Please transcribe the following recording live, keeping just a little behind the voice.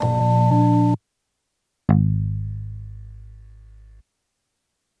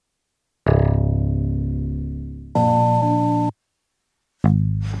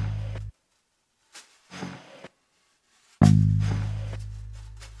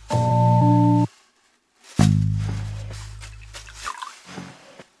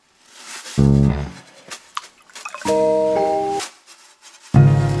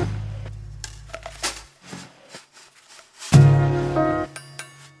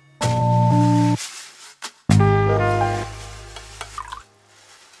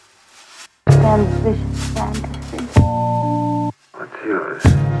vicious fantasy. What's yours?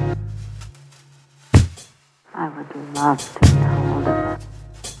 I would love to get hold of a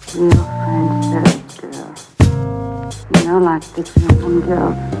real French servant girl. You know, like the Cuban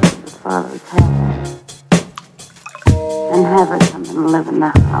girls the fathers had. And have her come and live in the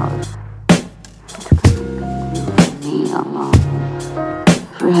house. It's gonna be you and me alone.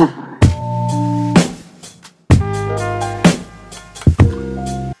 Forever.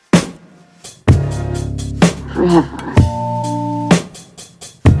 Forever.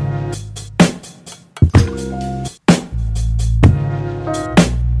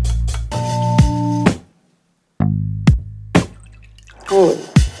 Hey.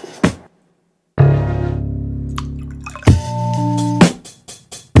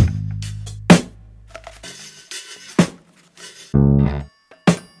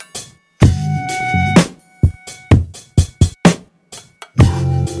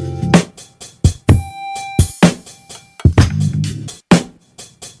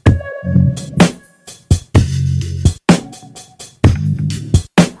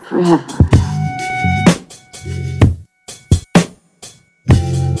 Forever.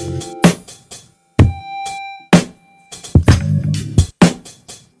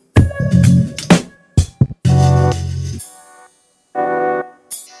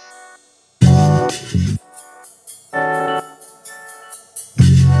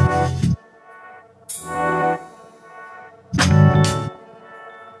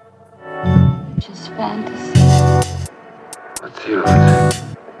 Just fantasy. What's yours?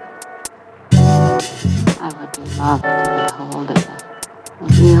 I would love to get hold of a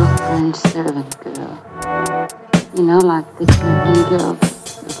real French servant girl. You know, like the Cuban girls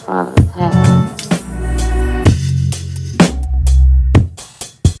the fathers had.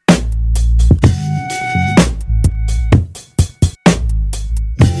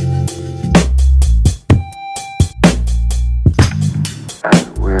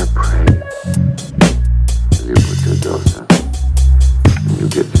 And where, pray, will you put your dosa? And you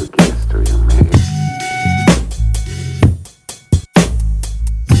get your guest or your maid?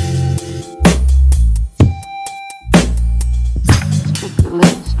 Strict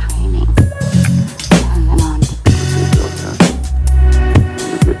religious training. And then on to Put your dosa.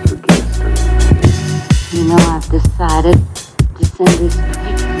 And you get your guest or your maid? You know, I've decided to send this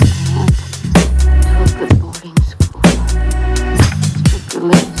training camp to a good boarding school. Strict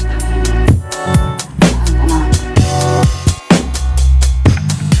religious training. And then on to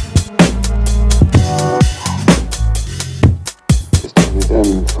Just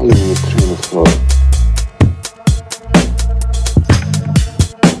I'm following the train of thought.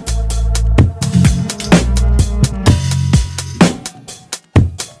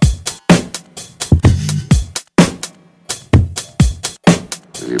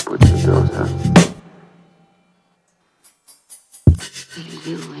 Will you put your dosa?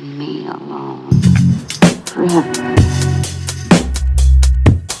 you and me alone. Forever.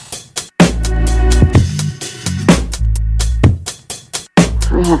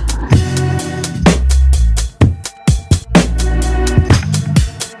 Forever.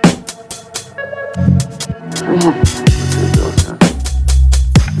 Forever.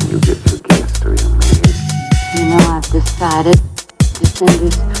 You get your guest or your maid. You know, I've decided to send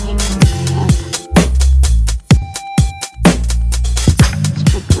this